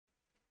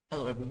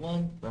Hello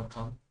everyone,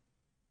 welcome.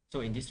 So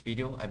in this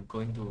video, I'm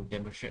going to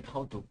demonstrate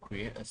how to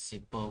create a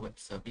simple web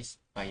service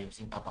by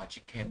using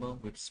Apache Camel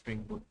with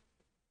Spring Boot.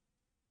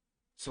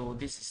 So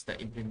this is the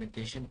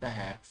implementation that I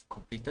have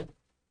completed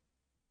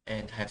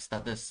and have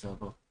started a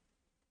server.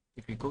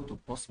 If we go to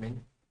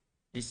Postman,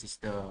 this is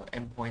the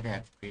endpoint that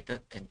I've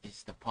created and this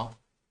is the path,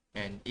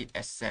 and it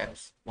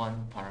accepts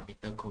one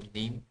parameter called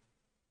name,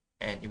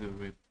 and it will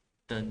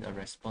return a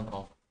response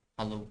of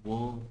hello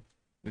world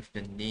with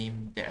the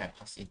name that I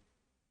pass in.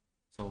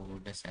 So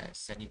let's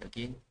send it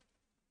again.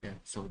 Yeah,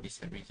 so this is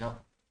the result.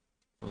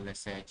 So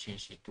let's say I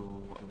change it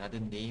to another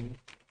name,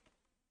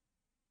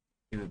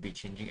 it will be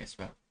changing as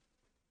well.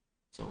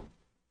 So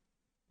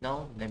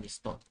now let me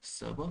start the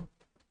server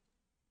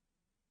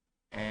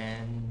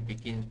and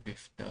begin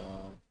with the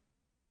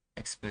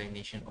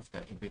explanation of the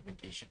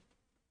implementation.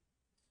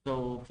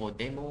 So for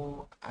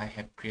demo, I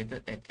have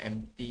created an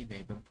empty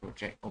variable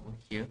project over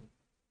here.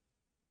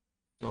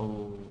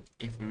 So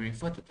if we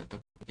refer to the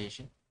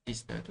documentation, this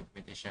is the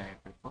documentation I have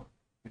referred.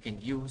 You can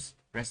use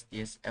REST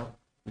DSL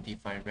to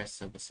define REST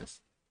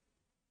services.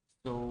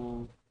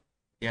 So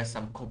there are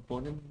some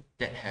components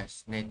that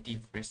has native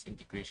REST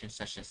integration,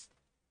 such as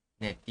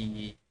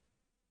native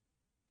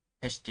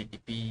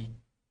HTTP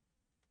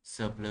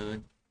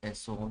servlet and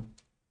so on.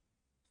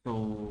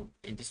 So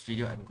in this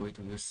video, I'm going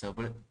to use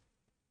servlet,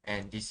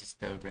 and this is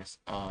the REST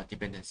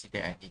dependency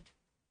that I need.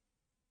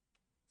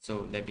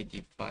 So let me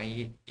define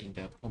it in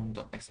the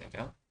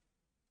home.xml.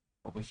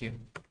 Over here,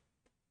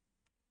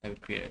 I will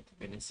create a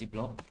dependency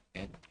block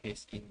and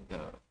paste in the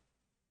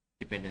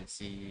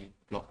dependency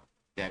block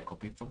that I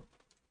copied from.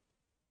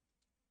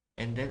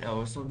 And then I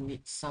also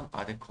need some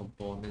other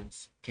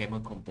components,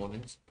 camel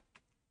components.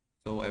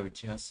 So I will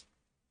just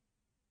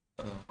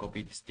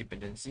copy this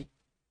dependency,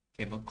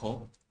 camel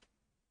call,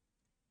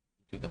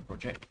 to the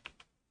project.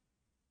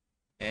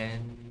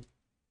 And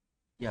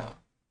yeah,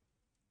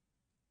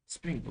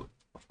 Spring Boot,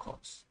 of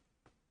course.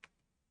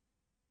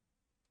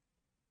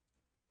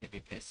 Let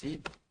me paste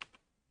it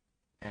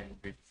and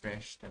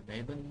refresh the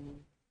maven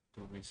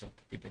to resolve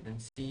the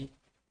dependency.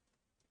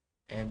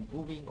 And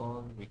moving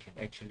on, we can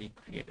actually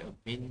create a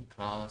main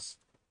class.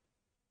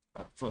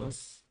 But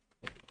first,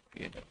 let me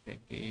create a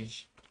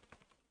package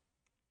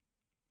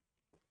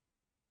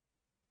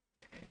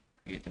and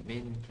create a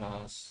main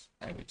class.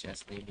 I will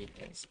just name it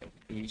as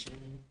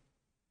application.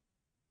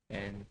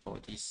 And for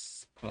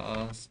this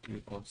class, it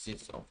will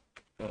consist of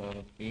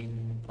the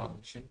main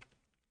function,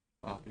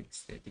 public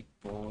static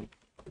void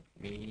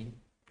main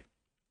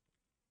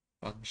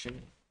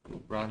function to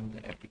run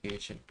the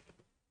application.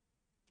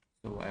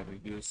 So I will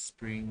use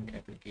Spring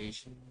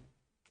application,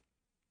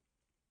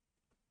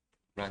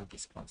 run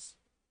this class.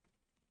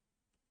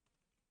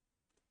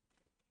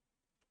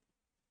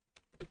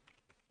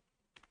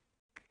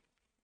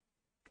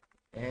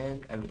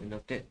 And I will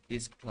annotate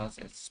this class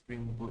as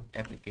Spring Boot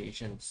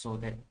application so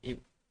that it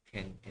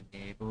can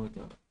enable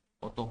the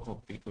auto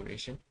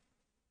configuration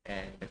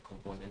and the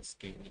component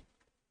scaling.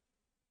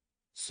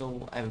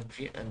 So I will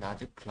create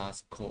another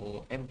class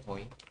called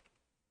Endpoint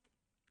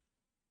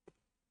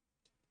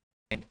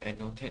and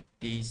annotate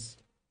this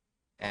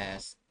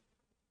as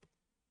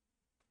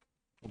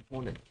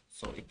component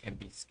so it can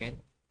be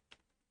scanned.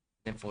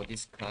 Then for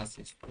this class,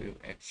 it will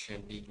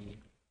actually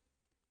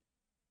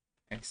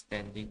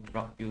extending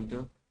route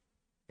builder,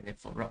 and then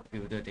for route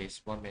builder, there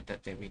is one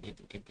method that we need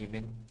to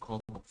implement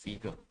called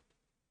configure.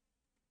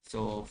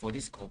 So for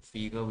this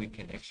configure, we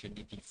can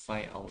actually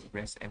define our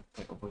REST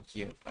endpoint over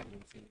here by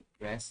using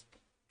REST,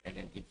 and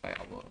then define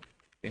our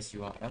base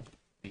URL,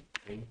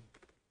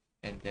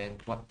 and then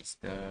what is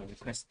the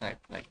request type,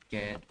 like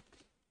get,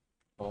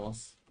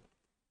 pause,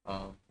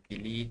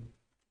 delete,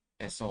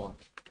 and so on.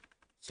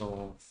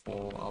 So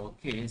for our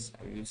case,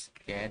 I use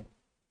get,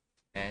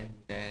 and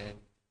then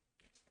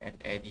an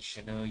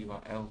additional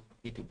URL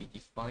need to be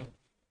defined.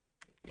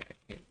 Yeah,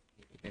 okay,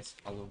 that's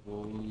hello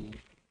world.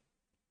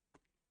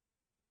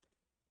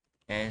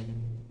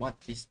 And what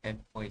this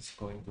endpoint is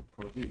going to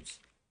produce,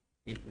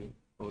 it will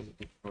going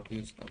to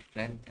produce a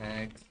plain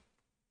text,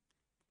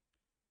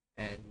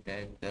 and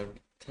then the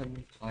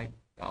return type,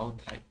 the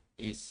out type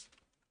is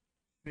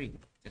string,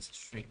 just a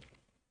string,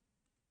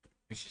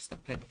 which is the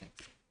plain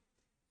text.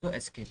 So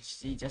as you can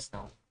see just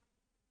now,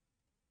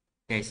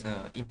 there is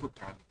an input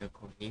parameter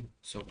called name,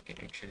 so we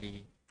can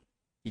actually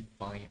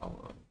define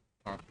our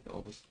parameter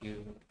over here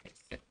and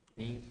set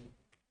name,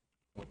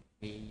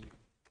 name,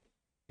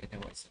 and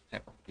then what's the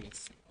type of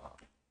this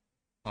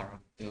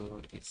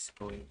parameter is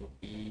going to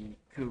be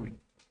query.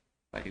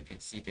 But you can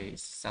see there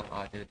is some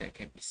other that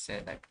can be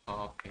set, like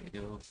path,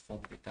 header,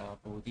 form data,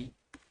 body.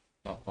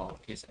 But for our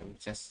case, I will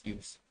just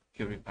use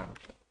query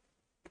parameter,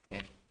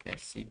 and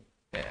that's it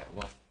that I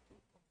want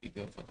to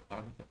configure for the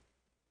parameter.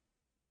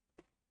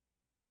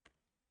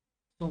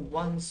 So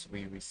once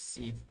we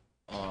receive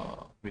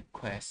a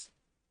request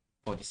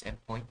for this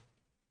endpoint,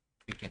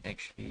 we can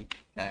actually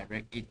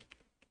direct it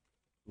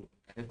to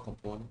another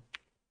component.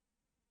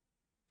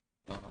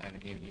 I will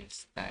name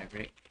it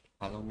direct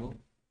hello world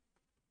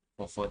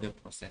for further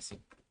processing.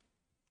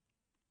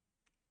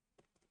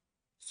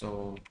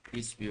 So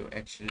this will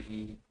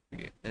actually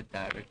create the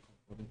direct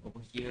component over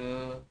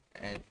here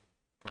and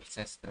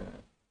process the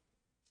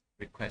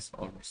request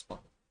or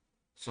response.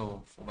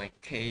 So for my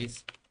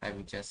case, I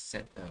will just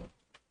set the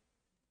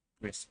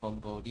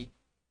response body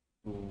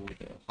to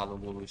the hello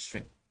world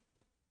string.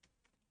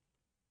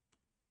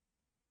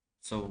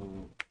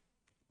 So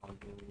hello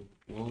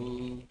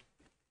world,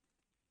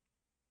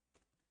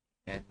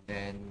 and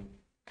then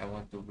I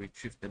want to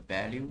retrieve the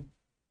value,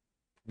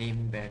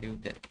 name value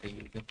that the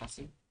user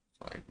passing.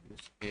 So I will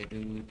use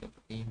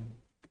value.name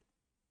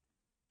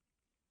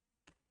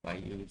by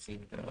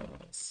using the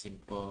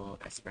simple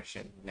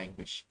expression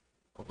language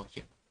over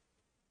here.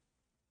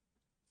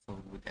 So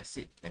that's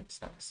it. Let me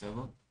start the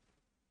server.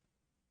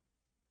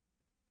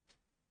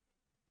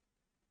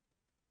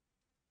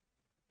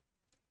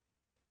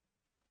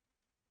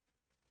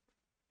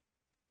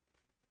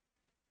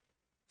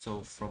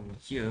 So from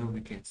here,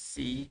 we can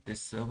see the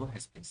server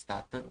has been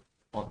started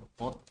on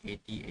port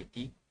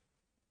 8080,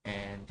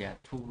 and there are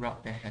two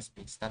routes that has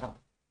been started up.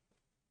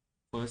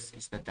 First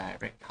is the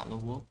direct hello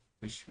world,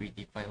 which we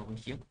define over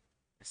here.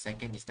 The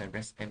second is the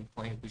REST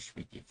endpoint, which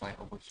we define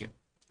over here.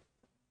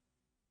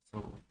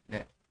 So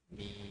let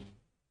me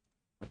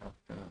put up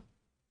the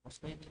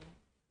postman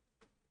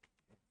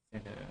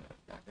and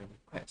another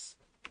request.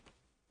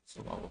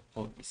 So our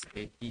port is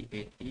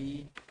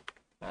 8080,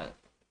 but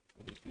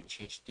we need to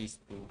change this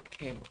to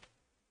Camel.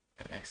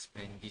 I'll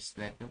explain this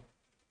later.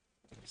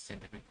 Let me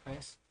send the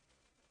request.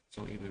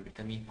 So it will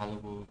return me hello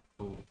world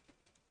to,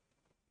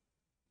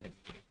 let me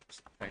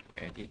try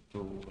to add it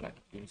to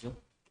like user.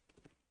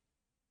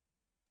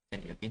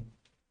 Send it again,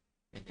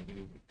 and then it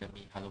will return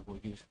me hello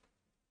world user.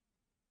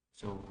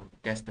 So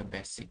that's the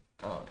basic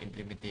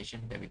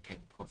implementation that we can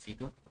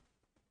configure.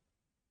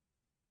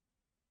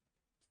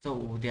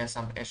 So there are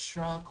some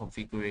extra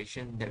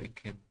configuration that we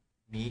can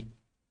make.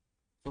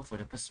 So for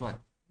the first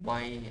one,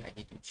 why I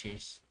need to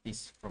change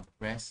this from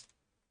REST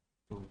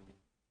to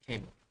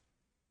Camel.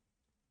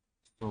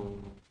 So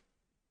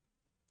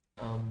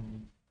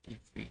if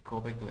we go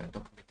back to our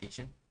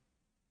documentation,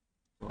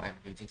 so I'm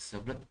using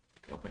servlet.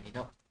 Open it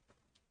up,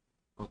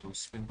 go to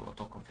Spring Boot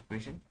auto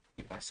configuration.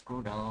 If I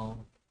scroll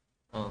down,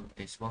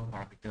 there's one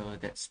parameter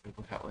that Spring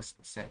Boot help us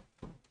to set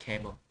to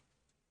Camel.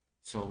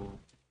 So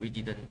we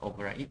didn't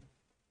override it.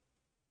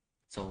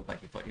 So by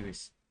default it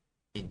is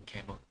in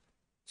Camel.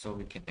 So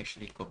we can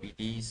actually copy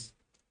this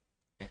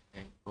and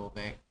then go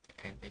back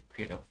and then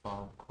create a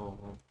file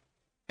called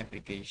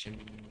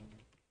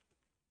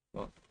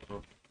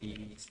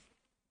application.properties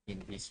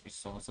in this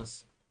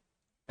resources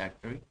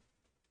directory.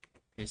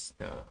 Paste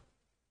the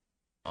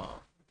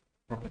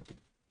property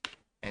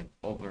and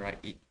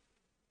override it.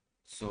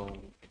 So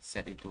it's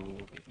set it to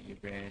maybe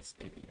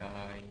REST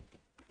API,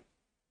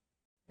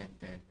 and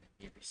then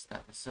we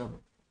restart the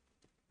server.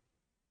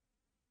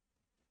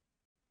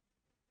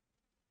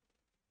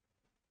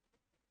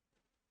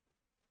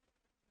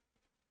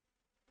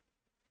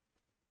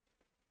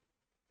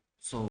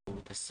 So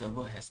the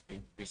server has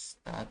been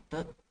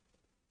restarted,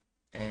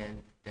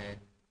 and then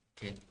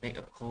can make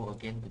a call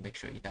again to make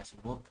sure it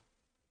doesn't work.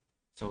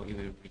 So it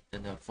will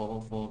return a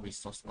 404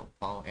 resource not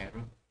found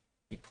error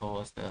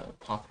because the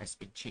path has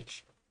been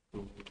changed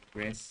to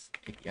REST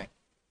API.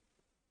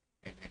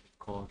 And then we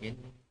call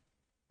again,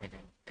 and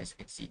then as you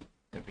can see,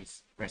 the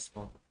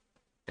response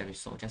that we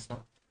saw just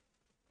now.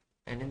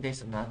 And then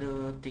there's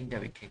another thing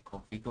that we can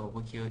configure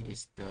over here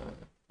is the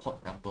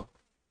port number.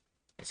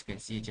 As you can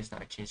see, just now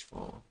I changed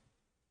for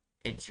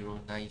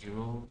 8090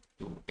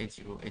 to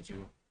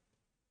 8080.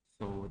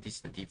 So this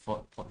is the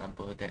default port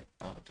number that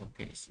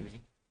Tomcat is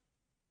using.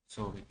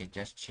 So we can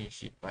just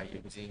change it by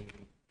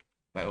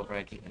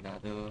overriding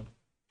another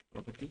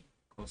property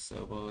called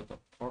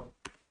server.port.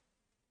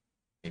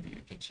 Maybe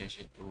we can change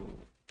it to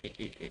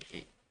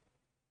 8888.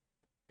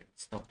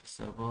 Stop the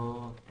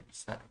server and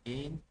start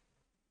again.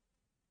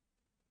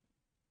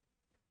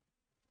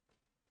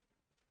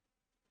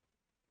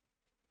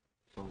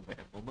 So at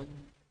the moment,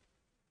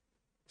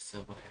 the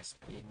server has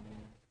been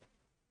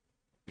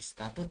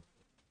restarted.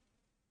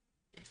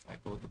 If I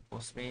go to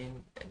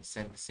Postman and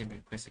send the same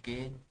request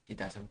again, it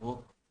doesn't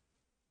work.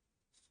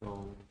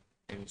 So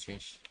let me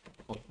change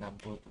the port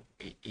number to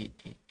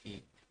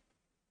 8888.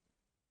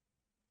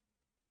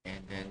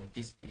 And then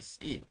this is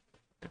it,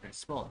 the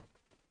response.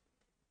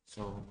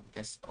 So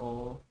that's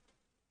all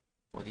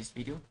for this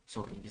video.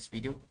 So in this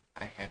video,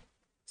 I have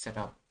set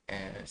up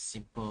a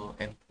simple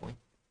endpoint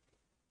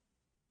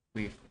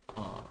with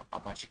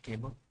Apache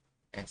Camel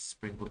and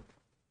Spring Boot.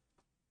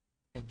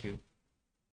 Thank you.